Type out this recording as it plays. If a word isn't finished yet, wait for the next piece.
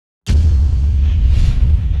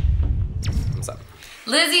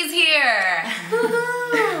Lizzie's here!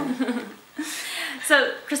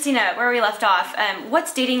 So, Christina, where we left off,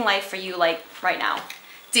 what's dating life for you like right now?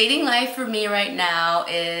 Dating life for me right now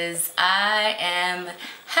is I am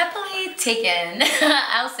happily taken.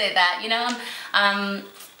 I'll say that. You know, I'm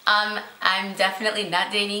definitely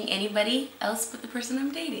not dating anybody else but the person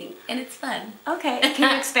I'm dating, and it's fun. Okay,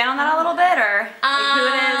 can you expand on that a little bit, or like who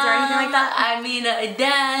it is, or anything like that? I mean,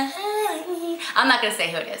 I'm not gonna say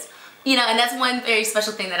who it is. You know, and that's one very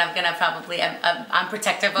special thing that I'm gonna probably, I'm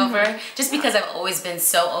protective over, just because I've always been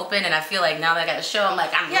so open, and I feel like now that I got a show, I'm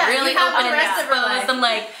like, I'm really open and exposed. I'm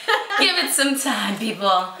like, give it some time,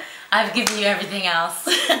 people. I've given you everything else.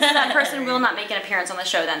 That person will not make an appearance on the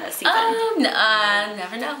show then this season.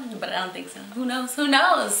 Never know, but I don't think so. Who knows? Who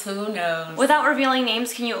knows? Who knows? Without revealing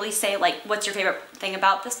names, can you at least say like what's your favorite thing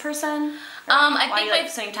about this person? I think you like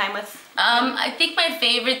spending time with. I think my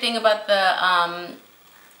favorite thing about the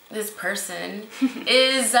this person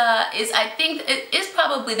is I think it is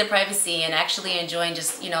probably the privacy and actually enjoying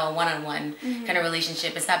just, you know, a one-on-one kind of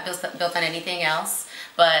relationship. It's not built on anything else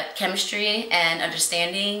but chemistry and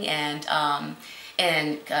understanding and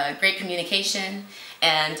great communication.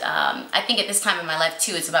 And I think at this time in my life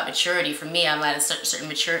too, it's about maturity. For me, I'm at a certain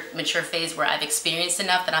mature phase where I've experienced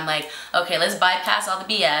enough that I'm like, okay, let's bypass all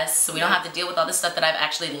the BS so we don't have to deal with all the stuff that I've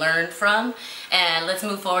actually learned from, and let's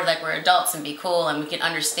move forward like we're adults and be cool, and we can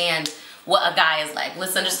understand what a guy is like.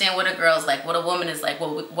 Let's understand what a girl's like, what a woman is like,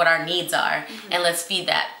 what our needs are, and let's feed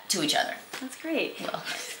that to each other. That's great. Well,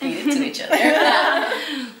 feed it to each other.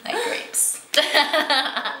 Like grapes.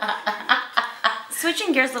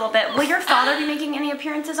 Switching gears a little bit, will your father be making any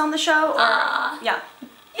appearances on the show? Or, yeah.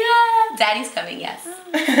 Yeah, Daddy's coming, yes.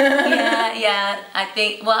 Yeah, I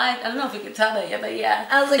think, well, I don't know if we can tell that yet, but yeah.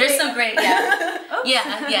 I was like, there's some great,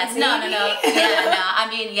 yeah, yes, no, I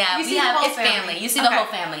mean, yeah, it's family. You see the whole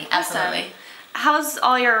family, absolutely. Awesome. How's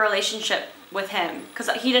all your relationship with him? Because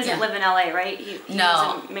he doesn't live in LA, right? He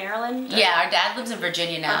lives in Maryland? Or? Yeah, our dad lives in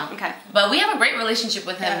Virginia now. Oh, okay. But we have a great relationship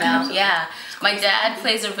with him now. Yeah. My dad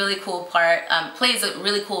plays a really cool plays a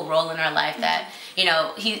really cool role in our life that, you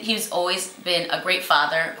know, he's always been a great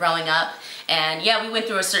father growing up. And yeah, we went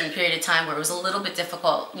through a certain period of time where it was a little bit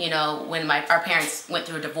difficult, you know, when our parents went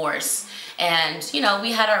through a divorce. And, you know,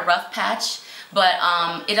 we had our rough patch, but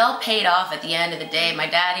it all paid off at the end of the day. My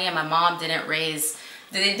daddy and my mom didn't raise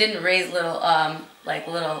little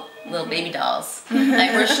baby dolls.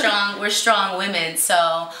 Like we're strong women.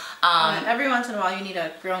 So every once in a while you need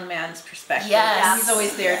a grown man's perspective. Yes. He's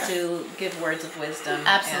always there to give words of wisdom.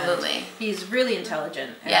 Absolutely. He's really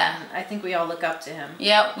intelligent. And I think we all look up to him.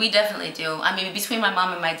 Yeah, we definitely do. I mean, between my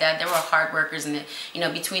mom and my dad, they were hard workers, and you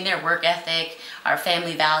know, between their work ethic, our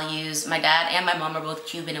family values, my dad and my mom are both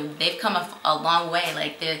Cuban, and they've come a long way.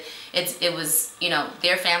 Like it was, you know,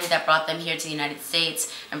 their family that brought them here to the United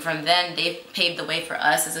States, and from then they've paved the way for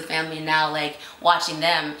us as a family. And now, like, watching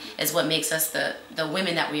them is what makes us the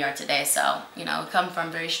women that we are today. So, you know, we come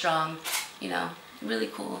from very strong, you know, really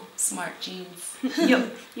cool, smart genes.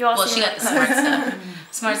 You also she got the smart stuff.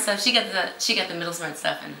 Smart stuff. She got the middle smart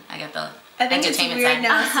stuff, and I got the I think it's entertainment weird side.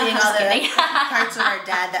 now seeing all the parts of our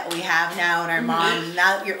dad that we have now and our mom.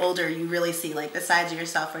 Now that you're older, you really see like the sides of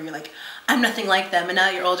yourself where you're like, I'm nothing like them. And now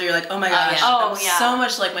that you're older, you're like, oh my gosh, I'm so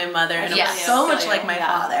much like my mother, and I'm so much like my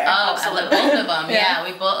father. Oh, absolutely. Both of them. Yeah,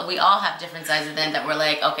 we all have different sides of them that we're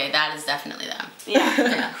like, okay, that is definitely them.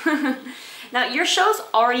 Yeah. Now, your show's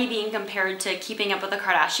already being compared to Keeping Up with the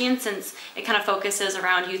Kardashians, since it kind of focuses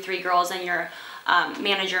around you three girls and your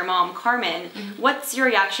manager, mom, Carmen. What's your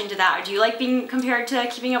reaction to that? Do you like being compared to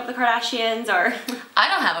Keeping Up with the Kardashians, or? I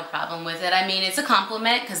don't have a problem with it. I mean, it's a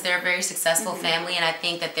compliment because they're a very successful family, and I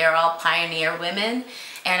think that they're all pioneer women.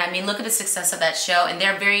 And I mean, look at the success of that show, and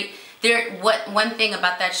one thing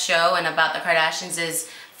about that show and about the Kardashians is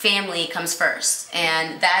family comes first,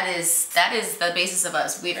 and that is the basis of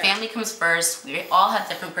us. Family comes first. We all have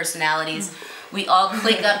different personalities. We all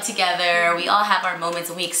click up together. We all have our moments,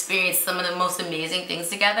 and we experience some of the most amazing things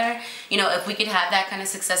together. You know, if we could have that kind of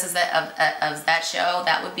success of that show,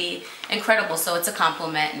 that would be incredible. So it's a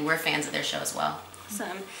compliment, and we're fans of their show as well.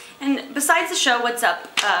 Awesome. And besides the show, what's up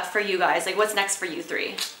for you guys? Like, what's next for you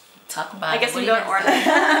three? Talk about it. I guess we go in order.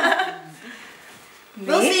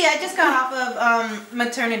 We'll see. I just got off of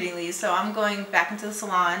maternity leave, so I'm going back into the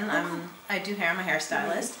salon. I do hair. I'm a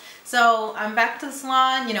hairstylist. So I'm back to the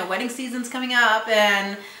salon. You know, wedding season's coming up,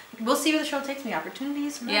 and we'll see where the show takes me.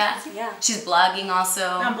 Opportunities. Yeah. She's blogging also.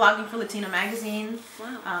 I'm blogging for Latina Magazine.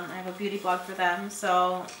 Wow. I have a beauty blog for them.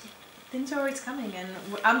 So things are always coming, and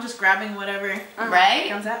I'm just grabbing whatever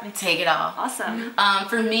comes at me. Take it all. Awesome.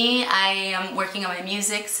 For me, I am working on my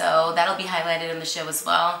music, so that'll be highlighted in the show as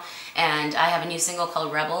well. And I have a new single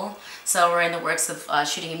called Rebel, so we're in the works of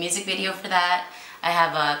shooting a music video for that. I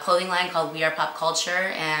have a clothing line called We Are Pop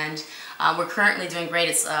Culture, and we're currently doing great.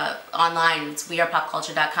 It's online. It's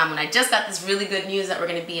wearepopculture.com, and I just got this really good news that we're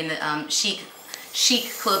going to be in the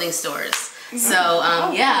chic clothing stores. So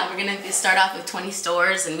yeah, we're gonna start off with 20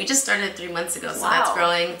 stores, and we just started 3 months ago, so that's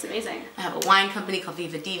growing. That's amazing. I have a wine company called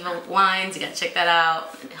Viva Diva Wines. You gotta check that out.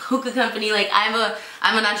 Hookah company. Like I'm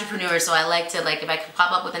an entrepreneur, so I like to if I can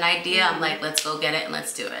pop up with an idea, I'm like, let's go get it and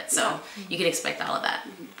let's do it. So you can expect all of that.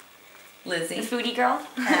 Lizzie, the foodie girl.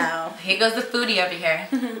 Ow. Here goes the foodie over here.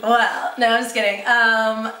 Well, no, I'm just kidding.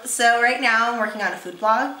 So right now I'm working on a food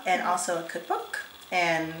blog and also a cookbook,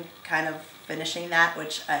 and kind of finishing that,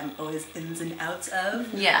 which I'm always ins and outs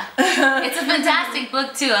of. Yeah. It's a fantastic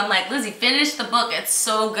book too. I'm like, Lizzie, finish the book. It's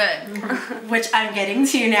so good. Which I'm getting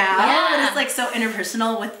to now. Yeah. But it's like so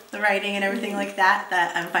interpersonal with the writing and everything like that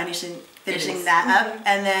I'm finishing that up.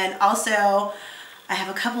 And then also I have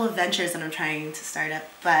a couple of ventures that I'm trying to start up,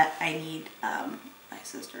 but I need my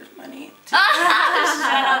sister's money to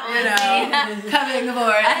Shut up, coming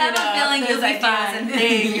aboard. I have a feeling you'll be fine. And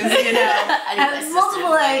things, I have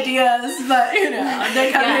multiple ideas, but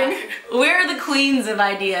they're coming. Yeah. We're the queens of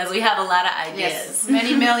ideas. We have a lot of ideas. Yes,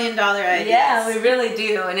 many $1 million ideas. Yeah, we really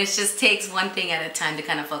do, and it just takes one thing at a time to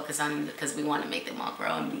kind of focus on them because we want to make them all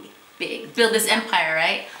grow and be big. Build this empire,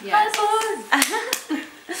 right? Yes.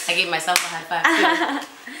 I gave myself a high five too.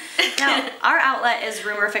 Now, our outlet is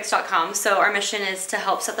rumorfix.com, so our mission is to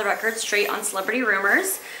help set the record straight on celebrity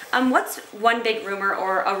rumors. What's one big rumor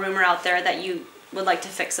or a rumor out there that you would like to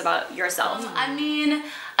fix about yourself? I mean,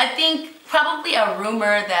 I think probably a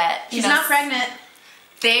rumor that she's not pregnant.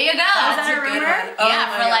 There you go. That's a rumor?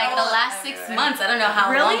 Yeah, for like the last 6 months. I don't know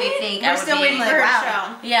how long they think We're still waiting for her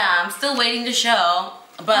show. Yeah, I'm still waiting to show.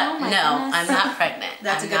 But no, goodness. I'm not pregnant.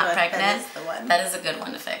 That's I'm a good not one. pregnant. That is the one. That is a good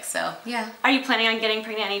one to fix. So yeah. Are you planning on getting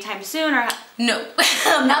pregnant anytime soon, or? No,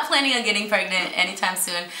 I'm not planning on getting pregnant anytime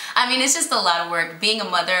soon. I mean, it's just a lot of work. Being a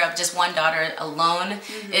mother of just one daughter alone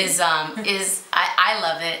is I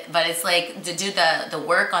love it, but it's like to do the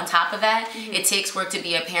work on top of that. It takes work to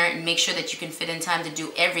be a parent and make sure that you can fit in time to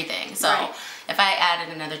do everything. So if I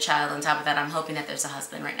added another child on top of that, I'm hoping that there's a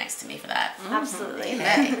husband right next to me for that. Absolutely.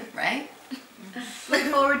 Okay, right? Look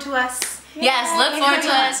forward to us. Yes, look forward to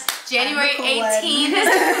us. January 18th is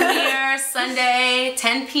the premiere, Sunday,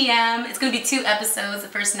 10 p.m. It's going to be 2 episodes the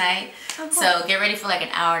first night. Oh, cool. So get ready for like an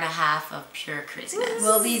hour and a half of pure craziness.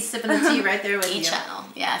 We'll be sipping the tea right there with you. Each channel.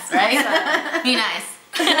 Yes, right? Be nice.